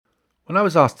When I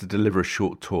was asked to deliver a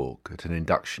short talk at an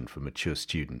induction for mature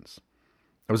students,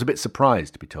 I was a bit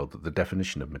surprised to be told that the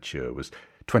definition of mature was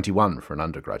 21 for an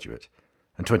undergraduate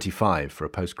and 25 for a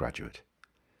postgraduate.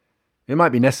 It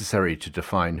might be necessary to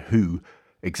define who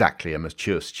exactly a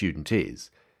mature student is,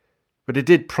 but it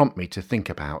did prompt me to think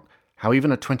about how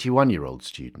even a 21-year-old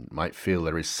student might feel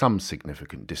there is some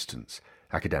significant distance,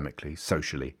 academically,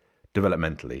 socially,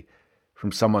 developmentally,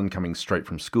 from someone coming straight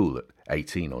from school at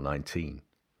 18 or 19.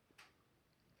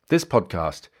 This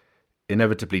podcast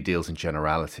inevitably deals in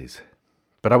generalities,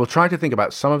 but I will try to think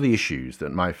about some of the issues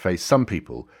that might face some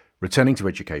people returning to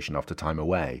education after time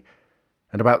away,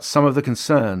 and about some of the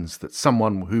concerns that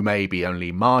someone who may be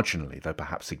only marginally, though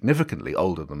perhaps significantly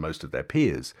older than most of their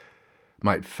peers,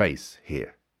 might face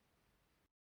here.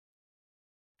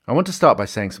 I want to start by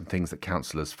saying some things that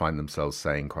counsellors find themselves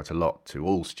saying quite a lot to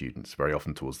all students, very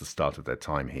often towards the start of their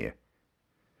time here.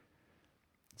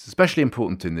 It's especially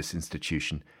important in this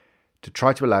institution to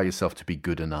try to allow yourself to be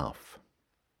good enough.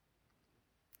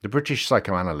 The British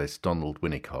psychoanalyst Donald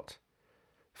Winnicott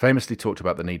famously talked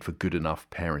about the need for good enough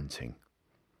parenting.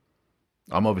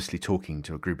 I'm obviously talking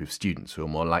to a group of students who are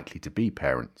more likely to be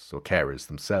parents or carers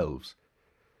themselves.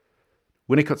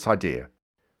 Winnicott's idea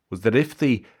was that if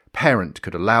the parent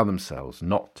could allow themselves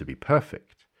not to be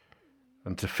perfect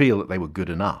and to feel that they were good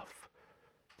enough,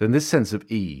 then this sense of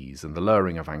ease and the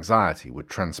lowering of anxiety would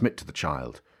transmit to the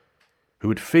child, who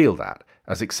would feel that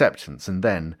as acceptance and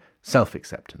then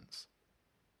self-acceptance.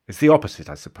 It's the opposite,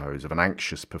 I suppose, of an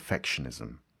anxious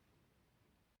perfectionism.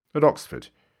 At Oxford,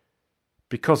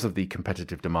 because of the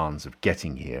competitive demands of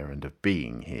getting here and of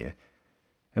being here,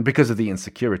 and because of the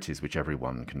insecurities which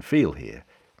everyone can feel here,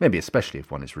 maybe especially if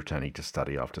one is returning to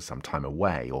study after some time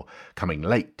away or coming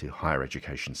late to higher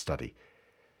education study,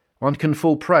 one can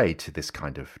fall prey to this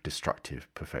kind of destructive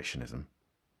perfectionism.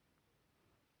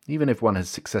 Even if one has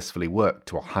successfully worked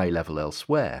to a high level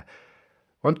elsewhere,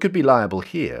 one could be liable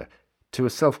here to a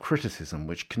self-criticism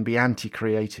which can be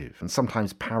anti-creative and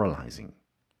sometimes paralysing.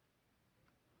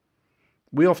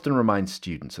 We often remind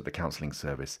students at the counselling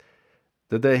service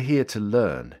that they're here to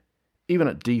learn, even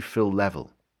at DPhil level.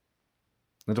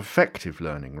 That effective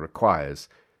learning requires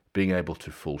being able to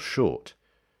fall short,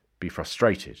 be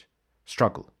frustrated,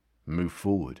 struggle, move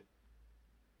forward.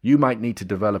 You might need to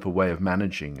develop a way of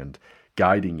managing and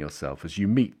guiding yourself as you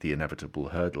meet the inevitable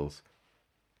hurdles.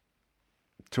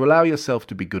 To allow yourself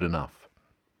to be good enough,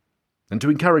 and to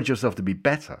encourage yourself to be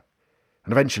better,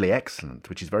 and eventually excellent,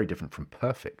 which is very different from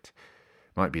perfect,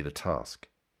 might be the task.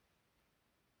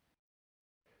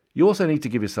 You also need to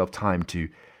give yourself time to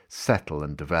settle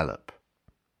and develop,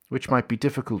 which might be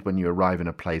difficult when you arrive in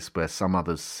a place where some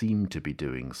others seem to be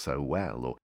doing so well,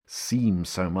 or seem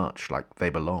so much like they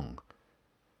belong.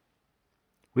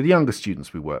 With younger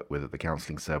students we work with at the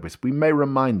counselling service, we may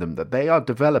remind them that they are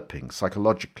developing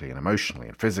psychologically and emotionally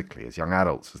and physically as young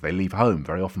adults as they leave home,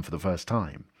 very often for the first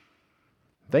time.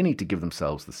 They need to give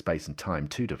themselves the space and time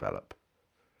to develop.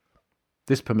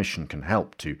 This permission can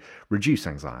help to reduce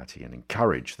anxiety and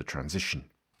encourage the transition.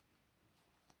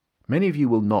 Many of you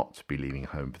will not be leaving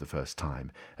home for the first time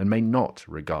and may not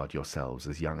regard yourselves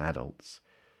as young adults.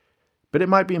 But it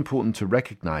might be important to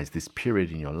recognise this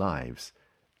period in your lives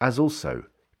as also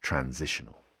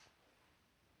transitional.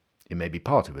 It may be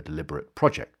part of a deliberate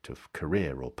project of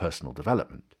career or personal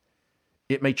development.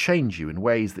 It may change you in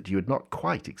ways that you had not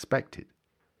quite expected.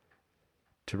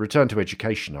 To return to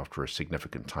education after a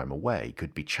significant time away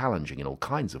could be challenging in all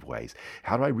kinds of ways.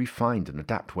 How do I refine and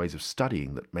adapt ways of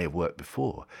studying that may have worked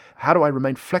before? How do I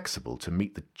remain flexible to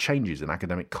meet the changes in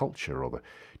academic culture or the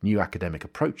new academic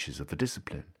approaches of the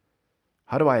discipline?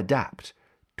 How do I adapt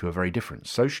to a very different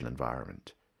social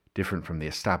environment, different from the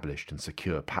established and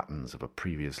secure patterns of a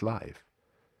previous life?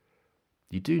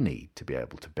 You do need to be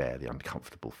able to bear the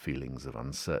uncomfortable feelings of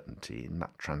uncertainty in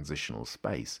that transitional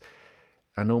space,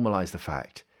 and normalise the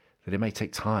fact that it may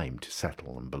take time to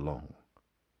settle and belong.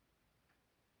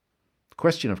 The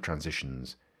question of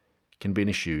transitions can be an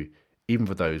issue even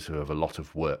for those who have a lot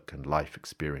of work and life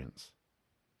experience.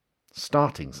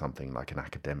 Starting something like an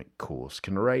academic course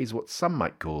can raise what some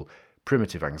might call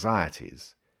primitive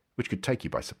anxieties, which could take you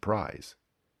by surprise.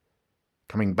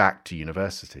 Coming back to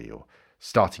university or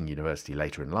starting university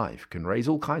later in life can raise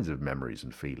all kinds of memories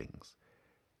and feelings.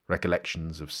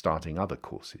 Recollections of starting other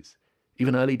courses.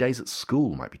 Even early days at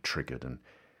school might be triggered and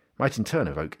might in turn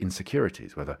evoke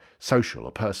insecurities, whether social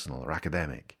or personal or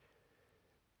academic.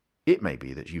 It may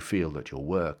be that you feel that your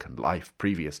work and life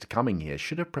previous to coming here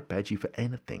should have prepared you for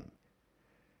anything.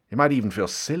 It might even feel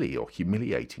silly or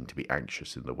humiliating to be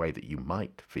anxious in the way that you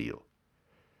might feel.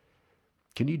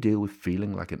 Can you deal with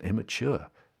feeling like an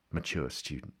mature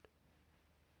student?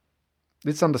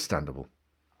 It's understandable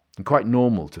and quite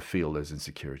normal to feel those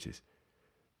insecurities.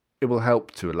 It will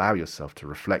help to allow yourself to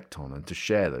reflect on and to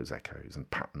share those echoes and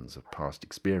patterns of past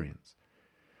experience.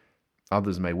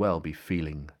 Others may well be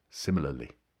feeling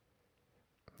similarly.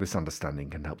 This understanding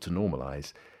can help to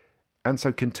normalize and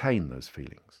so contain those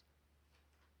feelings.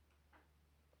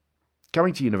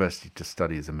 Coming to university to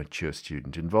study as a mature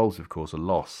student involves, of course, a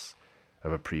loss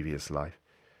of a previous life,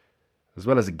 as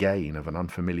well as a gain of an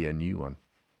unfamiliar new one.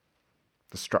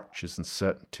 The structures and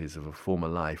certainties of a former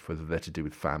life, whether they're to do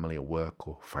with family or work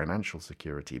or financial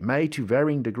security, may to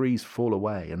varying degrees fall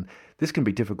away, and this can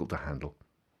be difficult to handle.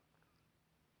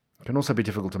 It can also be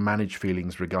difficult to manage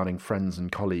feelings regarding friends and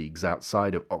colleagues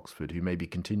outside of Oxford who may be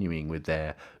continuing with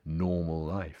their normal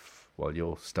life while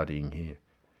you're studying here.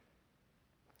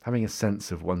 Having a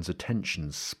sense of one's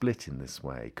attention split in this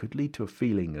way could lead to a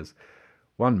feeling, as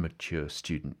one mature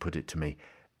student put it to me,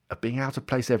 of being out of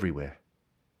place everywhere.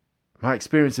 My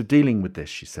experience of dealing with this,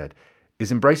 she said,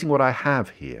 is embracing what I have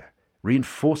here,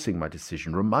 reinforcing my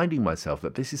decision, reminding myself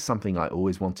that this is something I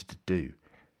always wanted to do,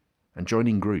 and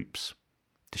joining groups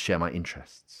to share my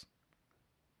interests.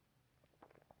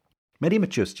 Many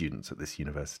mature students at this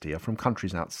university are from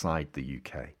countries outside the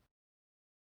UK.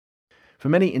 For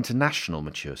many international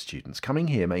mature students, coming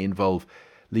here may involve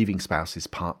leaving spouses,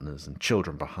 partners, and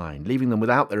children behind, leaving them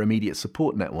without their immediate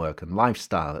support network and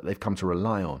lifestyle that they've come to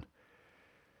rely on.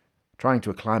 Trying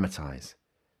to acclimatise,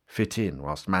 fit in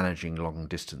whilst managing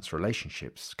long-distance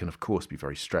relationships can of course be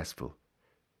very stressful.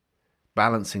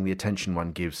 Balancing the attention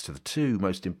one gives to the two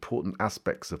most important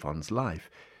aspects of one's life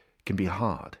can be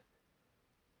hard.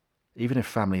 Even if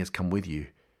family has come with you,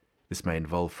 this may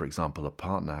involve, for example, a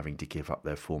partner having to give up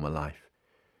their former life,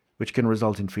 which can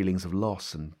result in feelings of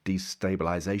loss and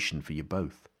destabilisation for you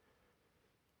both.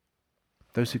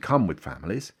 Those who come with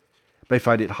families may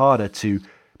find it harder to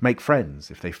make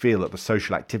friends if they feel that the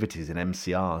social activities in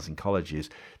MCRs and colleges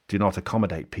do not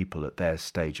accommodate people at their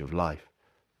stage of life.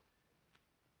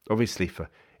 Obviously, for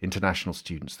international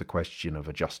students, the question of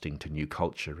adjusting to new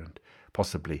culture and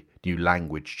possibly new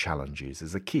language challenges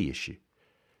is a key issue.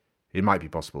 It might be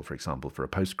possible, for example, for a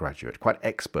postgraduate quite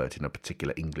expert in a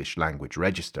particular English language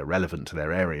register relevant to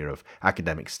their area of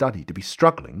academic study to be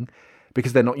struggling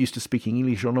because they're not used to speaking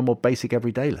English on a more basic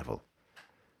everyday level.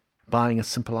 Buying a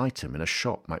simple item in a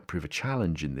shop might prove a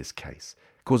challenge in this case,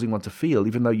 causing one to feel,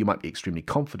 even though you might be extremely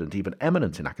confident, even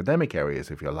eminent in academic areas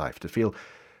of your life, to feel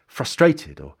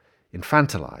frustrated or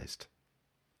infantilized.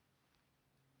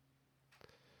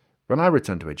 When I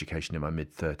returned to education in my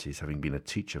mid-30s, having been a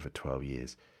teacher for 12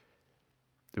 years,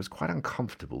 it was quite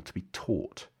uncomfortable to be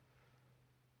taught.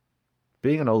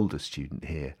 Being an older student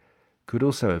here could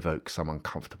also evoke some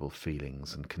uncomfortable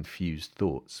feelings and confused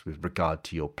thoughts with regard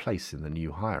to your place in the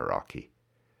new hierarchy.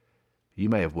 You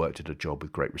may have worked at a job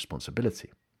with great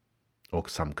responsibility, or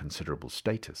some considerable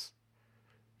status.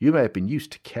 You may have been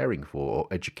used to caring for or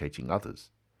educating others.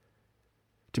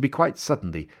 To be quite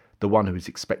suddenly the one who is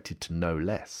expected to know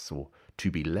less or to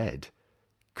be led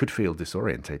could feel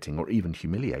disorientating or even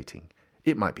humiliating.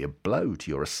 It might be a blow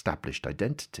to your established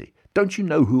identity. Don't you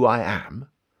know who I am?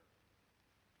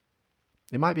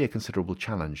 It might be a considerable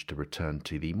challenge to return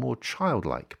to the more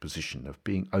childlike position of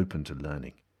being open to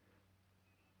learning.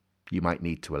 You might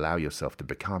need to allow yourself to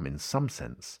become, in some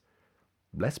sense,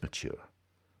 less mature,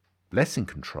 less in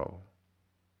control.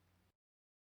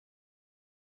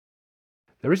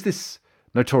 There is this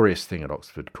notorious thing at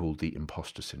Oxford called the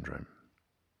imposter syndrome.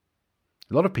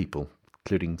 A lot of people,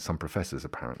 including some professors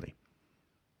apparently,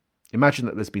 imagine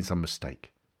that there's been some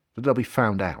mistake, that they'll be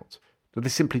found out, that they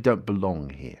simply don't belong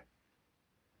here.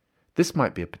 This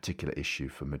might be a particular issue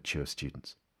for mature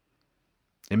students.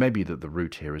 It may be that the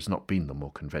route here has not been the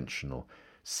more conventional,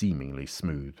 seemingly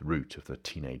smooth route of the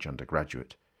teenage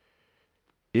undergraduate.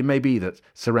 It may be that,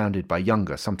 surrounded by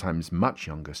younger, sometimes much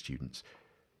younger students,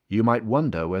 you might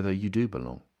wonder whether you do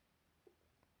belong.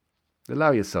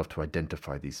 Allow yourself to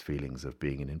identify these feelings of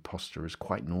being an imposter as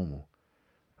quite normal,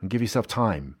 and give yourself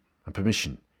time and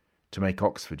permission to make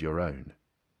Oxford your own.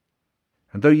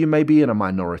 And though you may be in a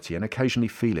minority and occasionally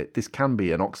feel it, this can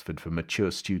be an Oxford for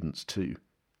mature students too.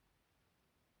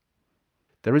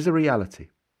 There is a reality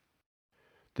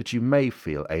that you may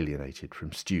feel alienated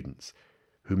from students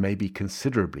who may be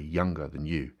considerably younger than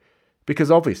you, because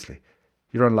obviously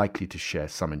you're unlikely to share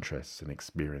some interests and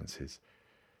experiences.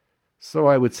 So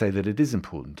I would say that it is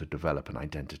important to develop an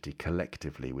identity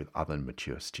collectively with other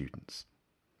mature students.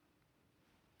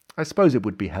 I suppose it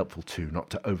would be helpful too not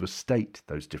to overstate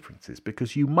those differences,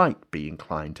 because you might be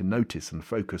inclined to notice and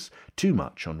focus too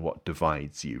much on what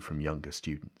divides you from younger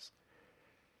students.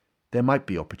 There might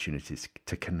be opportunities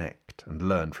to connect and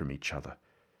learn from each other.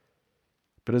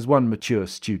 But as one mature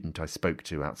student I spoke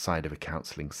to outside of a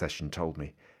counselling session told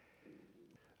me,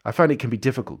 I find it can be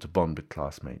difficult to bond with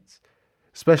classmates,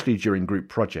 especially during group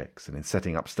projects and in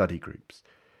setting up study groups,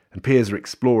 and peers are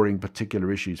exploring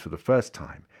particular issues for the first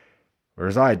time,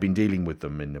 whereas I had been dealing with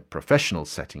them in a professional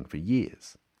setting for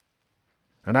years.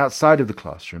 And outside of the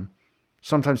classroom,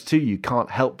 sometimes too you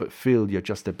can't help but feel you're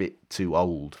just a bit too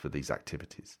old for these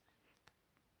activities.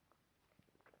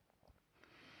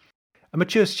 A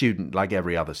mature student, like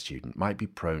every other student, might be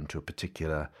prone to a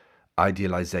particular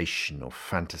idealization or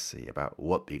fantasy about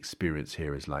what the experience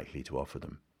here is likely to offer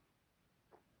them.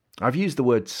 I've used the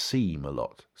word seem a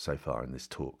lot so far in this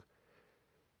talk.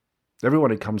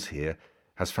 Everyone who comes here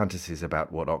has fantasies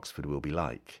about what Oxford will be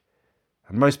like,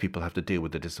 and most people have to deal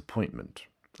with the disappointment,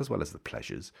 as well as the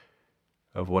pleasures,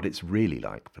 of what it's really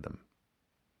like for them.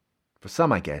 For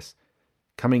some, I guess,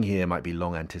 coming here might be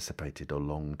long anticipated or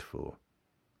longed for.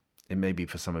 It may be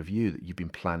for some of you that you've been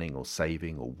planning or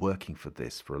saving or working for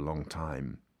this for a long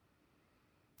time.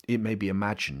 It may be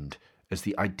imagined as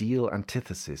the ideal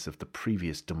antithesis of the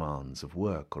previous demands of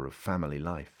work or of family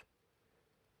life.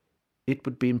 It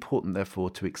would be important, therefore,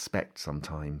 to expect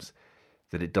sometimes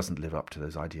that it doesn't live up to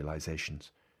those idealizations,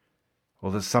 or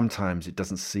that sometimes it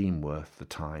doesn't seem worth the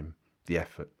time, the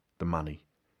effort, the money,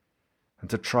 and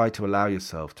to try to allow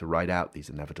yourself to ride out these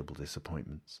inevitable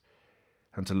disappointments,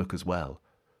 and to look as well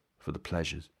for the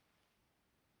pleasures.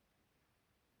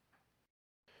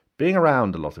 Being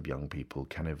around a lot of young people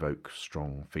can evoke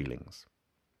strong feelings.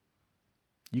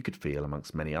 You could feel,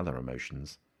 amongst many other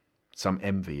emotions, some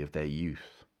envy of their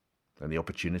youth and the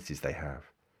opportunities they have,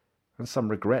 and some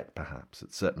regret, perhaps,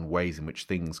 at certain ways in which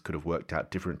things could have worked out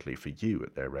differently for you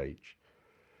at their age.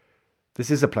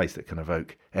 This is a place that can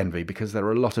evoke envy because there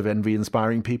are a lot of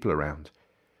envy-inspiring people around.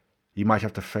 You might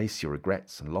have to face your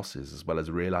regrets and losses, as well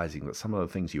as realizing that some of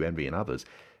the things you envy in others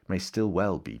may still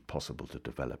well be possible to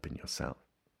develop in yourself.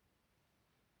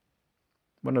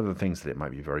 One of the things that it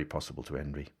might be very possible to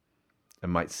envy,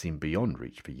 and might seem beyond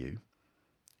reach for you,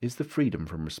 is the freedom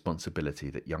from responsibility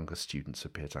that younger students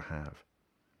appear to have.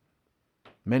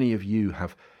 Many of you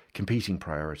have competing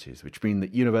priorities, which mean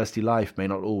that university life may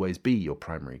not always be your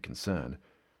primary concern.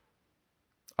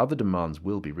 Other demands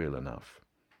will be real enough,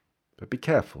 but be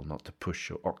careful not to push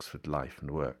your Oxford life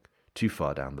and work too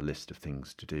far down the list of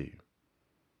things to do.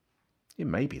 It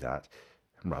may be that,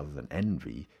 rather than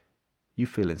envy, you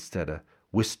feel instead a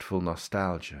wistful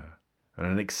nostalgia and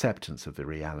an acceptance of the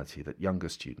reality that younger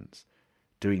students,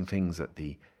 doing things at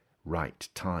the right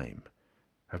time,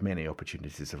 have many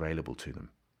opportunities available to them.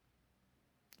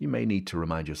 You may need to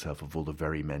remind yourself of all the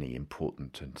very many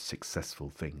important and successful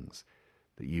things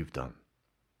that you've done.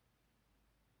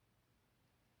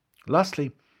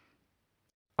 Lastly,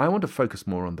 I want to focus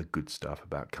more on the good stuff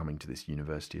about coming to this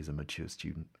university as a mature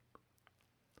student.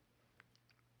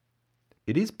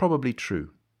 It is probably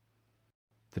true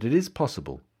that it is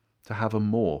possible to have a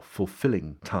more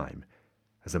fulfilling time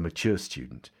as a mature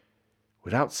student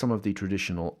without some of the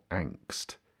traditional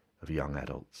angst of young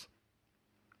adults.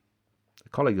 A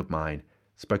colleague of mine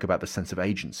spoke about the sense of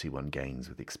agency one gains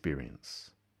with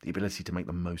experience, the ability to make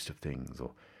the most of things,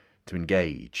 or to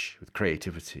engage with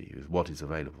creativity with what is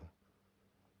available.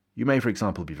 You may, for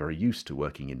example, be very used to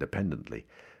working independently,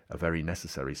 a very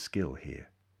necessary skill here.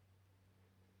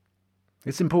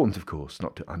 It's important, of course,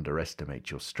 not to underestimate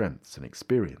your strengths and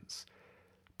experience,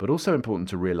 but also important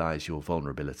to realize your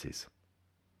vulnerabilities,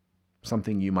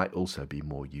 something you might also be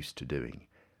more used to doing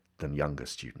than younger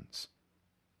students.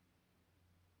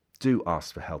 Do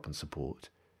ask for help and support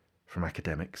from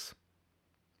academics,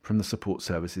 from the support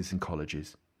services in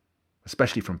colleges,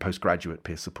 especially from postgraduate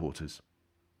peer supporters,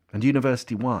 and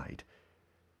university-wide,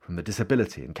 from the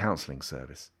Disability and Counselling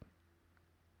Service.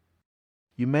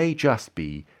 You may just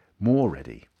be more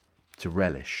ready to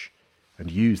relish and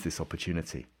use this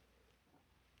opportunity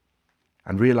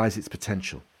and realise its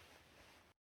potential,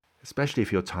 especially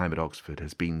if your time at Oxford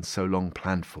has been so long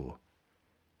planned for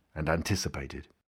and anticipated.